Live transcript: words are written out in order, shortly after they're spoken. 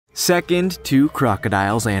Second to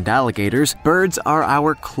crocodiles and alligators, birds are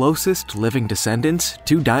our closest living descendants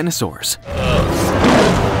to dinosaurs.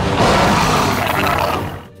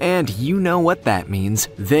 And you know what that means.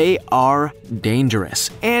 They are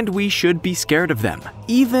dangerous, and we should be scared of them,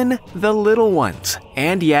 even the little ones.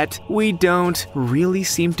 And yet, we don't really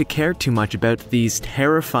seem to care too much about these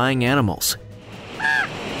terrifying animals.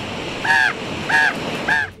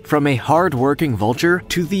 From a hard-working vulture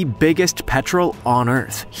to the biggest petrel on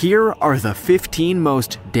Earth, here are the 15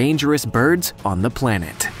 most dangerous birds on the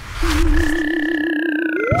planet.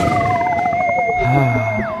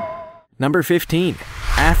 Number 15.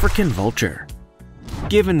 African vulture.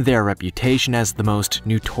 Given their reputation as the most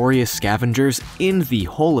notorious scavengers in the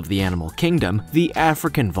whole of the animal kingdom, the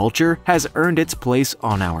African vulture has earned its place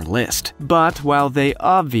on our list. But while they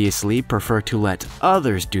obviously prefer to let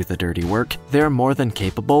others do the dirty work, they're more than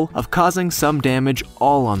capable of causing some damage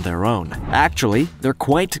all on their own. Actually, they're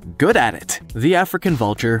quite good at it. The African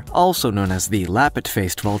vulture, also known as the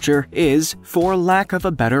lappet-faced vulture, is, for lack of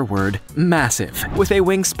a better word, massive. With a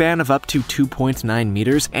wingspan of up to 2.9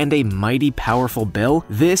 meters and a mighty powerful bill,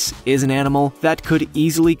 this is an animal that could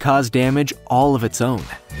easily cause damage all of its own.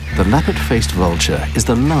 The lappet-faced vulture is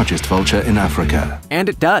the largest vulture in Africa. And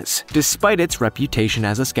it does. Despite its reputation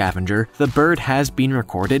as a scavenger, the bird has been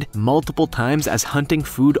recorded multiple times as hunting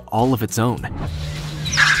food all of its own,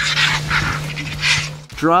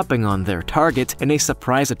 dropping on their target in a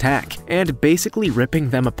surprise attack and basically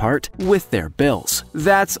ripping them apart with their bills.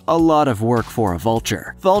 That's a lot of work for a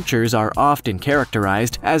vulture. Vultures are often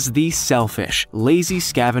characterized as the selfish, lazy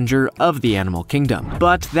scavenger of the animal kingdom,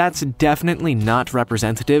 but that's definitely not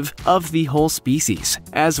representative of the whole species.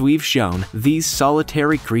 As we've shown, these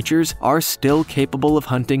solitary creatures are still capable of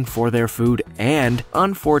hunting for their food and,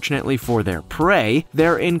 unfortunately for their prey,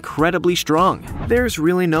 they're incredibly strong. There's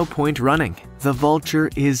really no point running. The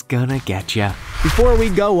vulture is gonna get ya. Before we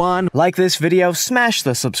go on, like this video, smash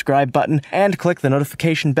the subscribe button, and click the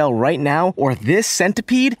notification bell right now, or this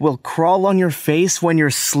centipede will crawl on your face when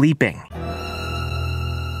you're sleeping.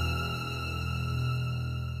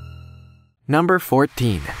 Number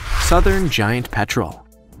 14. Southern giant petrel.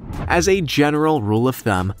 As a general rule of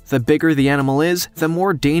thumb, the bigger the animal is, the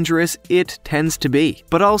more dangerous it tends to be.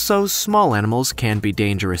 But also, small animals can be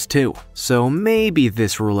dangerous too. So maybe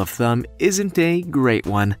this rule of thumb isn't a great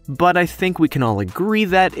one, but I think we can all agree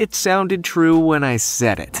that it sounded true when I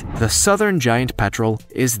said it. The southern giant petrel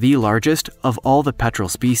is the largest of all the petrel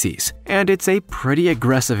species, and it's a pretty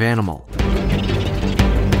aggressive animal.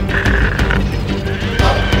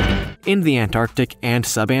 In the Antarctic and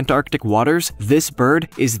subantarctic waters, this bird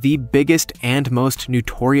is the biggest and most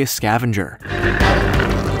notorious scavenger.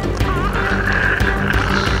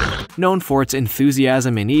 Known for its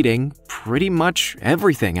enthusiasm in eating pretty much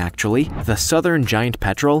everything, actually, the southern giant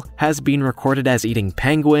petrel has been recorded as eating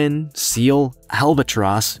penguin, seal,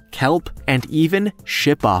 albatross, kelp, and even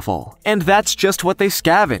ship offal. And that's just what they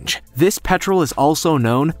scavenge. This petrel is also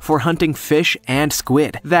known for hunting fish and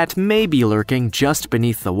squid that may be lurking just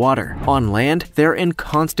beneath the water. On land, they're in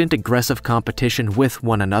constant aggressive competition with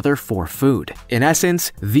one another for food. In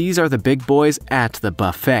essence, these are the big boys at the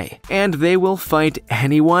buffet, and they will fight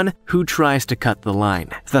anyone who tries to cut the line.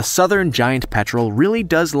 The southern giant petrel really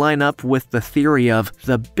does line up with the theory of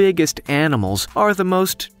the biggest animals are the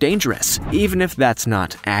most dangerous, even if that's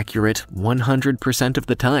not accurate 100% of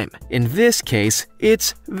the time. In this case,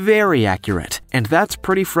 it's very accurate, and that's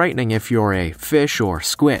pretty frightening if you're a fish or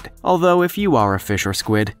squid. Although if you are a fish or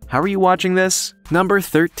squid, how are you watching this? Number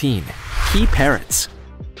 13. Key parrots.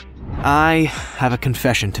 I have a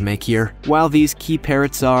confession to make here. While these key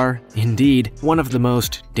parrots are, indeed, one of the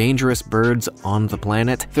most dangerous birds on the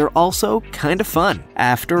planet, they're also kind of fun.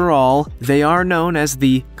 After all, they are known as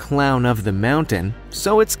the clown of the mountain,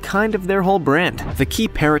 so it's kind of their whole brand. The key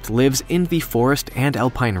parrot lives in the forest and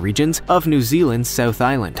alpine regions of New Zealand's South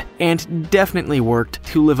Island, and definitely worked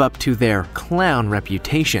to live up to their clown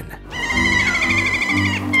reputation.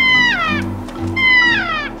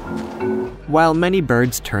 While many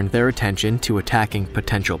birds turn their attention to attacking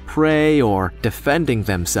potential prey or defending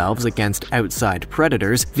themselves against outside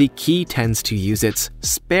predators, the key tends to use its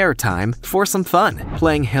spare time for some fun,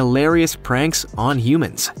 playing hilarious pranks on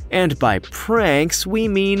humans. And by pranks, we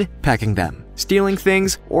mean pecking them, stealing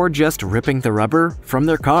things, or just ripping the rubber from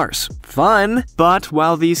their cars. Fun! But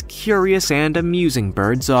while these curious and amusing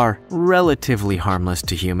birds are relatively harmless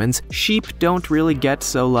to humans, sheep don't really get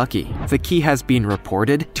so lucky. The key has been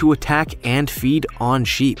reported to attack and feed on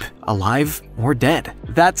sheep, alive or dead.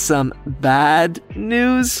 That's some bad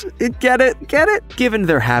news. Get it? Get it? Given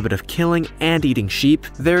their habit of killing and eating sheep,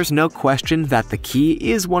 there's no question that the key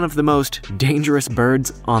is one of the most dangerous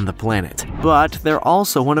birds on the planet. But they're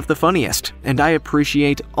also one of the funniest, and I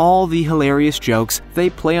appreciate all the hilarious jokes they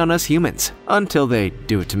play on us humans, until they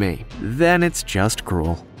do it to me. Then it's just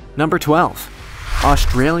cruel. Number 12.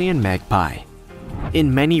 Australian magpie.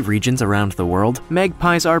 In many regions around the world,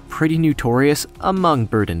 magpies are pretty notorious among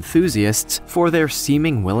bird enthusiasts for their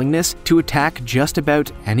seeming willingness to attack just about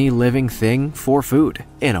any living thing for food.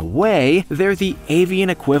 In a way, they're the avian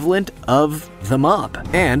equivalent of the mob.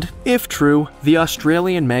 And, if true, the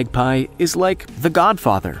Australian magpie is like the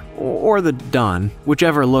Godfather, or the Don,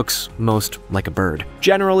 whichever looks most like a bird.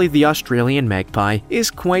 Generally, the Australian magpie is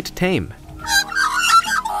quite tame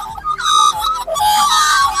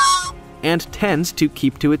and tends to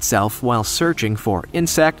keep to itself while searching for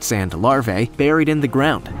insects and larvae buried in the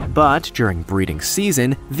ground. But during breeding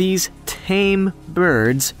season, these tame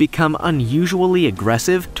birds become unusually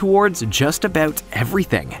aggressive towards just about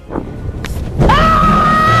everything.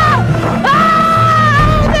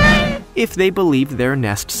 If they believe their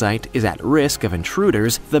nest site is at risk of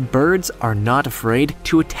intruders, the birds are not afraid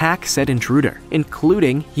to attack said intruder,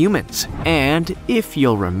 including humans. And if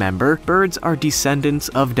you'll remember, birds are descendants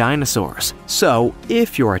of dinosaurs. So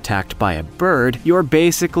if you're attacked by a bird, you're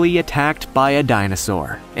basically attacked by a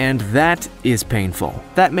dinosaur. And that is painful.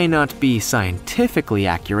 That may not be scientifically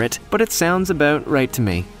accurate, but it sounds about right to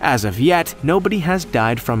me. As of yet, nobody has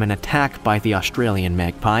died from an attack by the Australian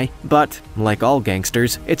magpie, but like all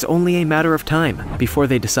gangsters, it's only a matter of time before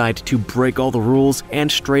they decide to break all the rules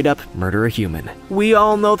and straight up murder a human. We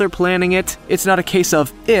all know they're planning it. It's not a case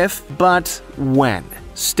of if, but when.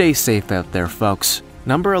 Stay safe out there, folks.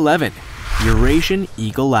 Number 11. Eurasian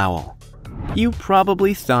eagle owl. You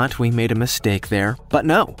probably thought we made a mistake there, but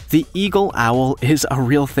no. The eagle owl is a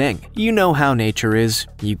real thing. You know how nature is.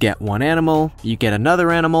 You get one animal, you get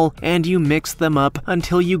another animal, and you mix them up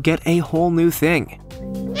until you get a whole new thing.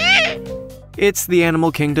 It's the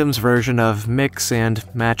animal kingdom's version of mix and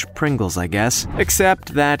match Pringles, I guess.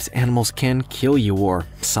 Except that animals can kill you or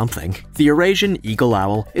something. The Eurasian eagle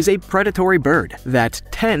owl is a predatory bird that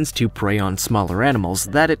tends to prey on smaller animals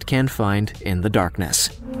that it can find in the darkness.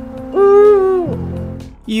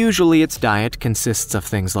 Usually its diet consists of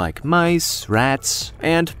things like mice, rats,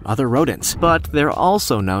 and other rodents, but they're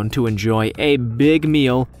also known to enjoy a big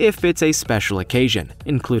meal if it's a special occasion,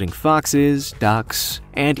 including foxes, ducks,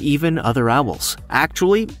 and even other owls.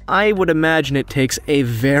 Actually, I would imagine it takes a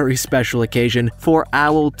very special occasion for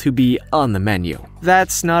owl to be on the menu.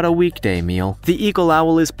 That's not a weekday meal. The eagle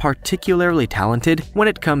owl is particularly talented when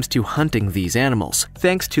it comes to hunting these animals,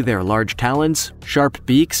 thanks to their large talons, sharp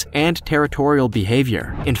beaks, and territorial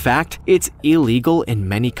behavior. In fact, it's illegal in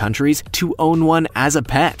many countries to own one as a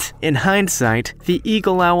pet. In hindsight, the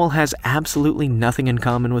eagle owl has absolutely nothing in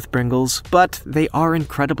common with Pringles, but they are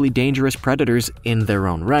incredibly dangerous predators in their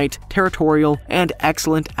own right, territorial, and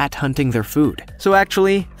excellent at hunting their food. So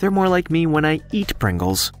actually, they're more like me when I eat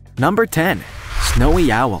Pringles. Number 10.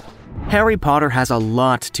 Snowy owl. Harry Potter has a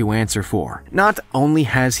lot to answer for. Not only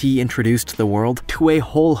has he introduced the world to a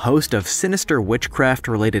whole host of sinister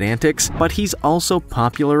witchcraft-related antics, but he's also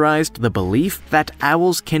popularized the belief that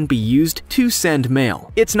owls can be used to send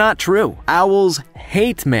mail. It's not true. Owls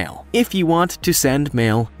hate mail. If you want to send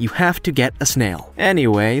mail, you have to get a snail.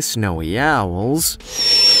 Anyway, snowy owls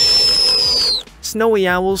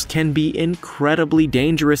can be incredibly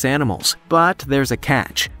dangerous animals, but there's a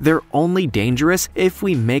catch. They're only dangerous if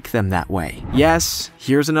we make them that way. Yes,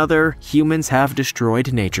 here's another humans have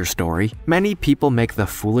destroyed nature story. Many people make the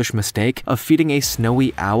foolish mistake of feeding a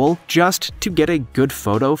snowy owl just to get a good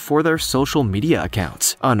photo for their social media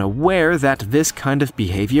accounts, unaware that this kind of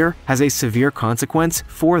behavior has a severe consequence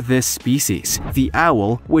for this species. The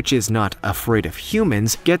owl, which is not afraid of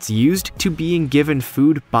humans, gets used to being given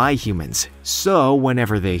food by humans. So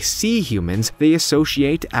whenever they see humans, they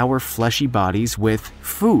associate our fleshy bodies with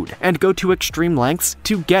food and go to extreme lengths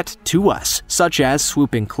to get to us, such as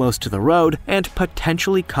swooping close to the road and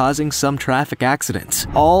potentially causing some traffic accidents.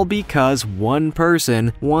 All because one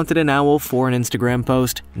person wanted an owl for an Instagram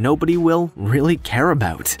post nobody will really care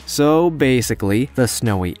about. So basically, the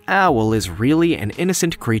snowy owl is really an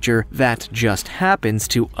innocent creature that just happens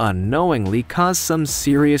to unknowingly cause some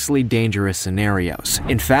seriously dangerous scenarios.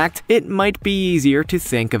 In fact, it might be easier to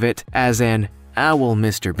think of it as an owl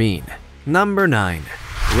Mr. Bean. Number 9.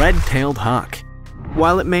 Red-tailed hawk.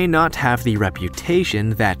 While it may not have the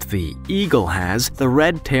reputation that the eagle has, the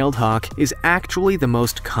red-tailed hawk is actually the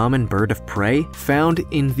most common bird of prey found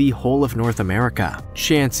in the whole of North America.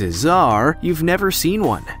 Chances are you've never seen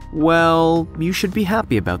one. Well, you should be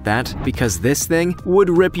happy about that, because this thing would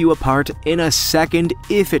rip you apart in a second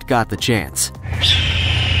if it got the chance.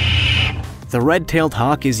 The red-tailed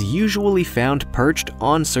hawk is usually found perched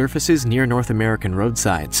on surfaces near North American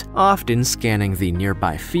roadsides, often scanning the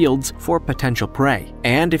nearby fields for potential prey.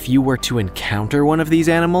 And if you were to encounter one of these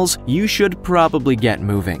animals, you should probably get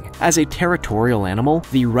moving. As a territorial animal,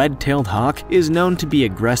 the red-tailed hawk is known to be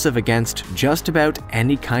aggressive against just about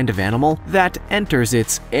any kind of animal that enters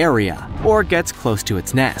its area or gets close to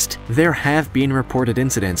its nest. There have been reported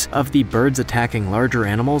incidents of the birds attacking larger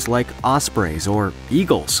animals like ospreys or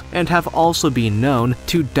eagles, and have also been known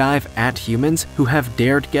to dive at humans who have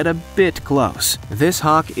dared get a bit close. This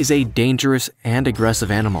hawk is a dangerous and aggressive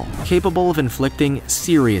animal, capable of inflicting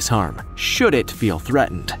serious harm should it feel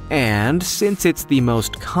threatened. And since it's the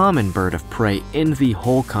most common bird of prey in the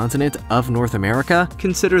whole continent of North America,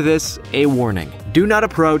 consider this a warning. Do not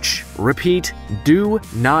approach. Repeat, do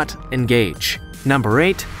not engage. Number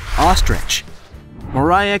 8. Ostrich.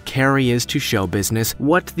 Mariah Carey is to show business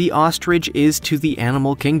what the ostrich is to the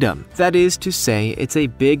animal kingdom. That is to say, it's a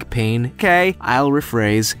big pain. Okay, I'll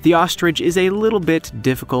rephrase. The ostrich is a little bit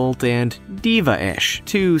difficult and diva-ish,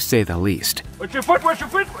 to say the least. Watch your foot, watch your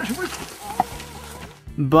foot, watch your foot.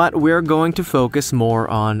 But we're going to focus more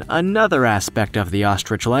on another aspect of the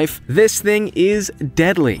ostrich life. This thing is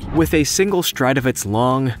deadly. With a single stride of its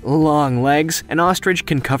long legs, an ostrich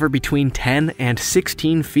can cover between 10 and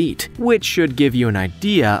 16 feet, which should give you an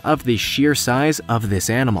idea of the sheer size of this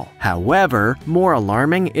animal. However, more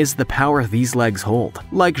alarming is the power these legs hold.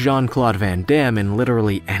 Like Jean-Claude Van Damme in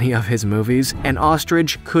literally any of his movies, an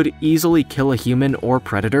ostrich could easily kill a human or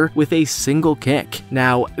predator with a single kick.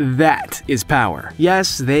 Now, that is power.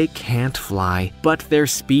 Yes, they can't fly, but their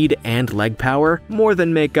speed and leg power more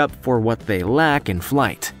than make up for what they lack in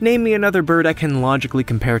flight. Name me another bird I can logically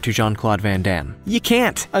compare to Jean-Claude Van Damme. You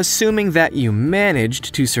can't. Assuming that you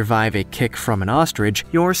managed to survive a kick from an ostrich,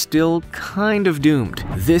 you're still kind of doomed.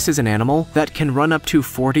 This is an animal that can run up to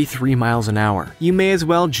 43 miles an hour. You may as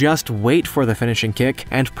well just wait for the finishing kick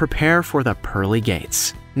and prepare for the pearly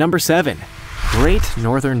gates. Number 7. Great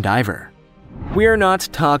Northern Diver. We're not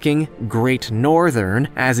talking Great Northern,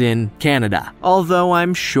 as in Canada. Although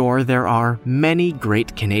I'm sure there are many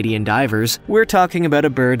great Canadian divers, we're talking about a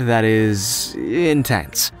bird that is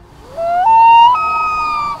intense.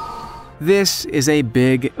 This is a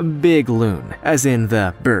big loon, as in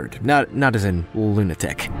the bird, not as in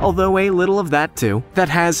lunatic. Although a little of that too, that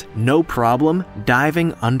has no problem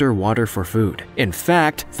diving underwater for food. In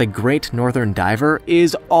fact, the Great Northern Diver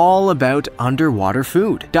is all about underwater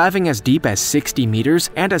food, diving as deep as 60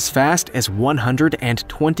 meters and as fast as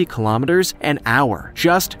 120 kilometers an hour,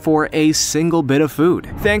 just for a single bit of food.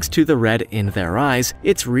 Thanks to the red in their eyes,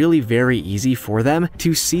 it's really very easy for them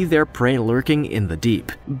to see their prey lurking in the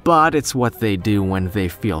deep. But it's what they do when they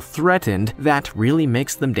feel threatened that really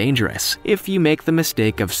makes them dangerous. If you make the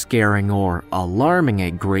mistake of scaring or alarming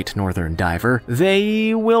a Great Northern Diver,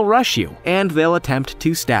 they will rush you, and they'll attempt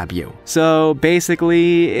to stab you. So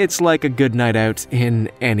basically, it's like a good night out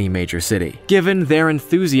in any major city. Given their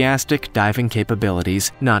enthusiastic diving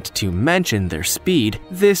capabilities, not to mention their speed,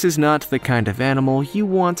 this is not the kind of animal you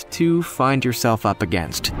want to find yourself up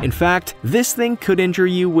against. In fact, this thing could injure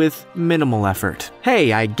you with minimal effort.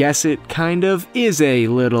 Hey, I guess it kind of is a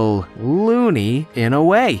little loony in a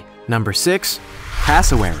way. Number 6.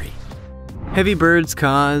 Cassowary. Heavy birds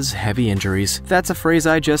cause heavy injuries. That's a phrase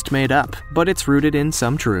I just made up, but it's rooted in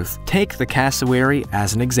some truth. Take the cassowary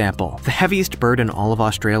as an example. The heaviest bird in all of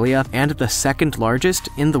Australia and the second largest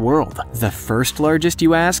in the world. The first largest,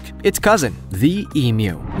 you ask? Its cousin, the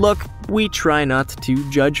emu. Look, we try not to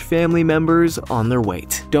judge family members on their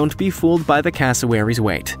weight. Don't be fooled by the cassowary's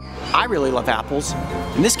weight. I really love apples,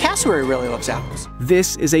 and this cassowary really loves apples.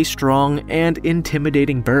 This is a strong and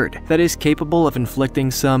intimidating bird that is capable of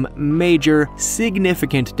inflicting some major,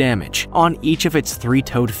 significant damage. On each of its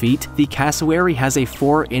 3-toed feet, the cassowary has a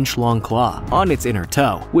 4-inch long claw on its inner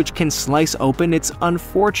toe, which can slice open its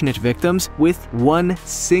unfortunate victims with one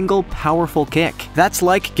single powerful kick. That's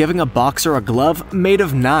like giving a boxer a glove made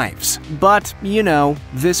of knives. But, you know,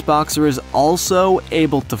 this boxer is also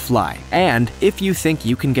able to fly. And if you think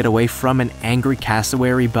you can get away from an angry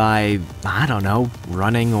cassowary by, I don't know,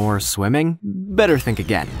 running or swimming, better think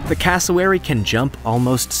again. The cassowary can jump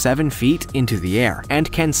almost 7 feet into the air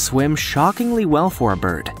and can swim shockingly well for a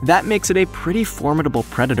bird. That makes it a pretty formidable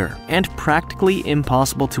predator and practically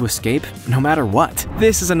impossible to escape no matter what.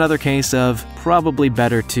 This is another case of probably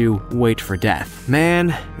better to wait for death.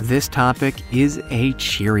 Man, this topic is a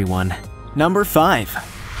cheery one. Number 5.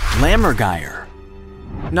 Lammergeier.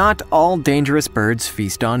 Not all dangerous birds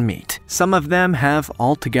feast on meat. Some of them have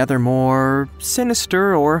altogether more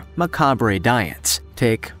sinister or macabre diets.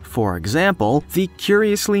 Take, for example, the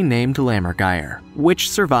curiously named lammergeier, which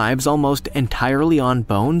survives almost entirely on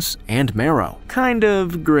bones and marrow. Kind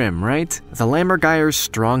of grim, right? The lammergeier's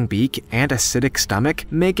strong beak and acidic stomach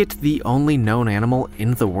make it the only known animal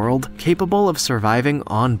in the world capable of surviving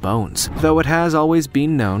on bones, though it has always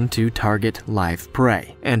been known to target live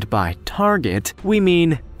prey. And by target, we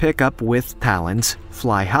mean pick up with talons,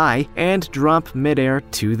 fly high, and drop midair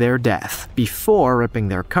to their death, before ripping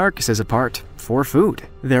their carcasses apart for food.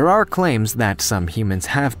 There are claims that some humans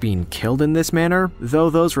have been killed in this manner, though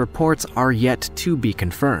those reports are yet to be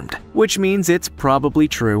confirmed, which means it's probably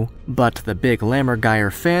true, but the big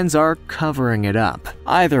lammergeier fans are covering it up.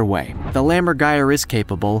 Either way, the lammergeier is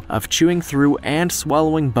capable of chewing through and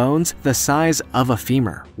swallowing bones the size of a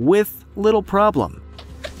femur, with little problem,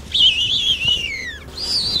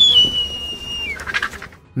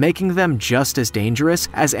 making them just as dangerous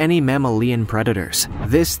as any mammalian predators.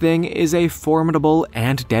 This thing is a formidable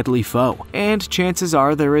and deadly foe, and chances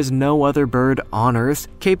are there is no other bird on Earth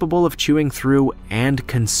capable of chewing through and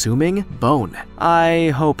consuming bone.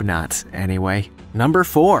 I hope not, anyway. Number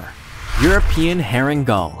 4. European herring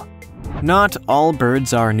gull. Not all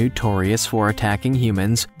birds are notorious for attacking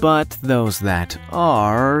humans, but those that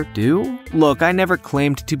are do. Look, I never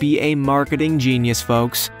claimed to be a marketing genius,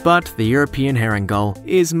 folks, but the European herring gull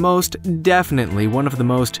is most definitely one of the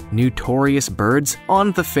most notorious birds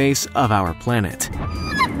on the face of our planet.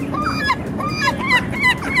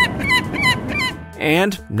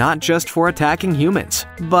 And not just for attacking humans,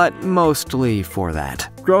 but mostly for that.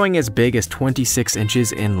 Growing as big as 26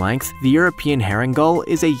 inches in length, the European herring gull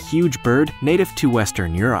is a huge bird native to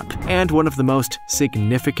Western Europe, and one of the most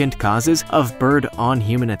significant causes of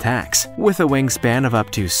bird-on-human attacks. With a wingspan of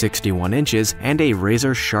up to 61 inches and a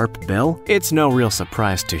razor-sharp bill, it's no real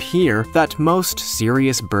surprise to hear that most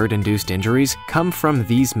serious bird-induced injuries come from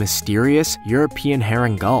these mysterious European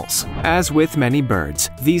herring gulls. As with many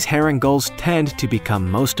birds, these herring gulls tend to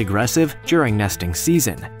become most aggressive during nesting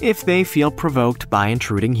season. If they feel provoked by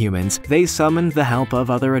intruding humans, they summon the help of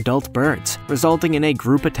other adult birds, resulting in a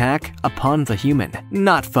group attack upon the human.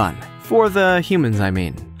 Not fun. For the humans, I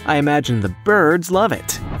mean. I imagine the birds love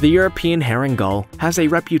it. The European herring gull has a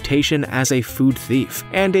reputation as a food thief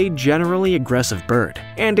and a generally aggressive bird,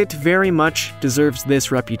 and it very much deserves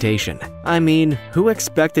this reputation. I mean, who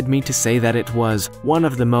expected me to say that it was one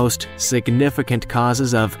of the most significant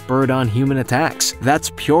causes of bird-on-human attacks?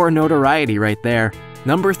 That's pure notoriety right there.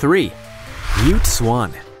 Number 3. Mute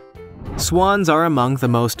swan. Swans are among the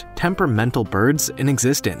most temperamental birds in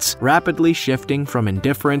existence, rapidly shifting from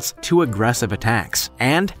indifference to aggressive attacks.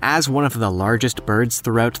 And as one of the largest birds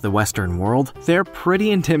throughout the Western world, they're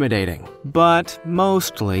pretty intimidating. But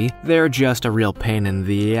mostly, they're just a real pain in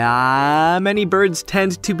the many birds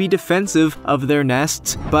tend to be defensive of their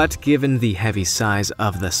nests, but given the heavy size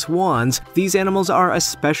of the swans, these animals are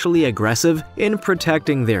especially aggressive in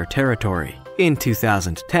protecting their territory. In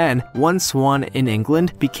 2010, one swan in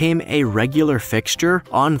England became a regular fixture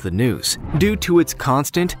on the news due to its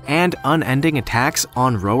constant and unending attacks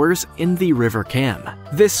on rowers in the River Cam.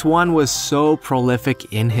 This swan was so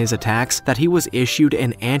prolific in his attacks that he was issued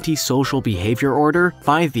an anti-social behavior order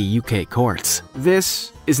by the UK courts.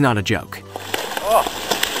 This is not a joke.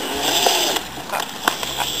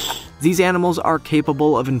 These animals are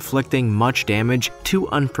capable of inflicting much damage to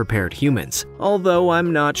unprepared humans, although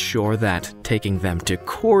I'm not sure that taking them to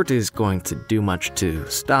court is going to do much to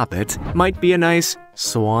stop it. Might be a nice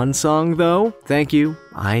swan song though. Thank you,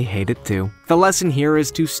 I hate it too. The lesson here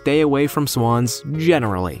is to stay away from swans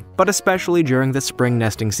generally, but especially during the spring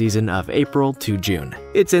nesting season of April to June.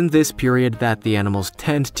 It's in this period that the animals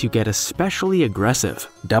tend to get especially aggressive.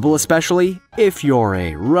 Double especially if you're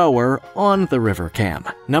a rower on the River Cam.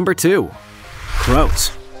 Number 2.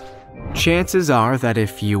 Crows. Chances are that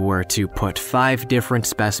if you were to put 5 different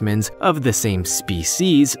specimens of the same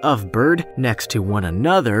species of bird next to one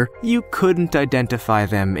another, you couldn't identify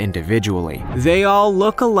them individually. They all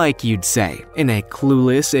look alike, you'd say, in a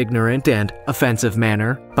clueless, ignorant, and offensive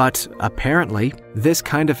manner. But apparently, this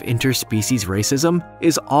kind of interspecies racism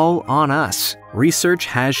is all on us. Research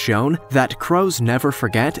has shown that crows never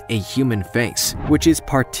forget a human face, which is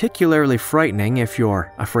particularly frightening if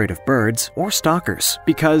you're afraid of birds or stalkers,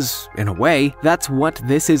 because, in a way, that's what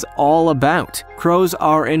this is all about. Crows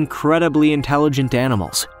are incredibly intelligent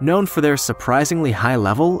animals, known for their surprisingly high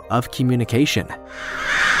level of communication.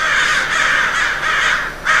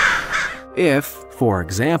 If, for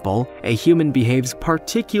example, a human behaves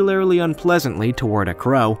particularly unpleasantly toward a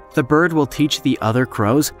crow, the bird will teach the other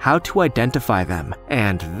crows how to identify them,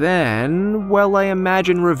 and then, well, I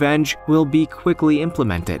imagine revenge will be quickly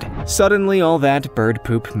implemented. Suddenly all that bird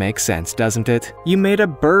poop makes sense, doesn't it? You made a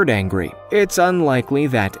bird angry. It's unlikely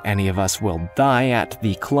that any of us will die at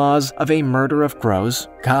the claws of a murder of crows.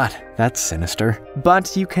 God, that's sinister.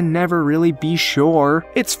 But you can never really be sure.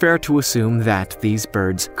 It's fair to assume that these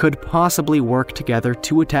birds could possibly work together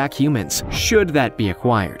to attack humans, should that be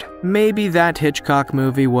acquired. Maybe that Hitchcock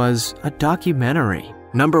movie was a documentary.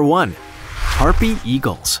 Number 1. Harpy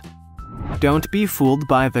eagles. Don't be fooled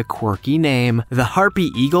by the quirky name. The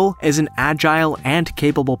harpy eagle is an agile and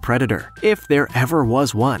capable predator, if there ever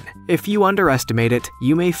was one. If you underestimate it,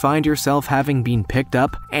 you may find yourself having been picked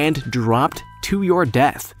up and dropped to your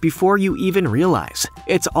death before you even realize.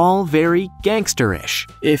 It's all very gangsterish.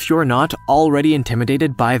 If you're not already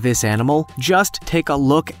intimidated by this animal, just take a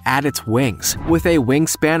look at its wings. With a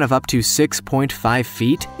wingspan of up to 6.5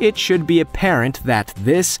 feet, it should be apparent that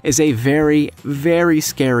this is a very, very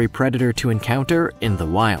scary predator to encounter in the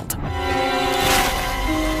wild.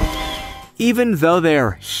 Even though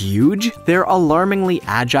they're huge, they're alarmingly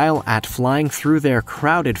agile at flying through their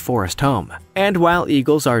crowded forest home. And while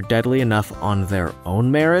eagles are deadly enough on their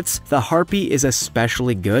own merits, the harpy is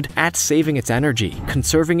especially good at saving its energy,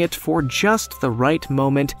 conserving it for just the right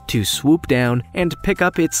moment to swoop down and pick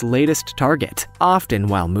up its latest target, often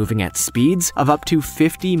while moving at speeds of up to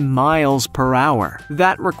 50 miles per hour.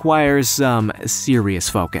 That requires some serious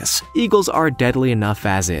focus. Eagles are deadly enough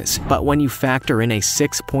as is, but when you factor in a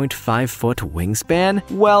 6.5-foot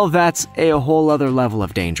wingspan, well, that's a whole other level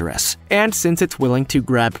of dangerous. And since it's willing to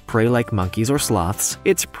grab prey like monkeys or sloths,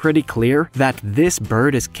 it's pretty clear that this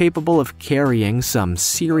bird is capable of carrying some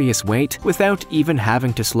serious weight without even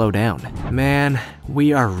having to slow down. Man,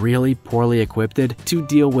 we are really poorly equipped to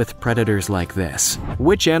deal with predators like this.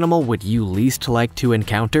 Which animal would you least like to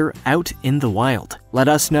encounter out in the wild? Let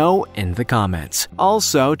us know in the comments.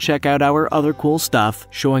 Also, check out our other cool stuff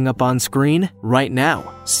showing up on screen right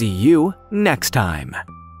now. See you next time.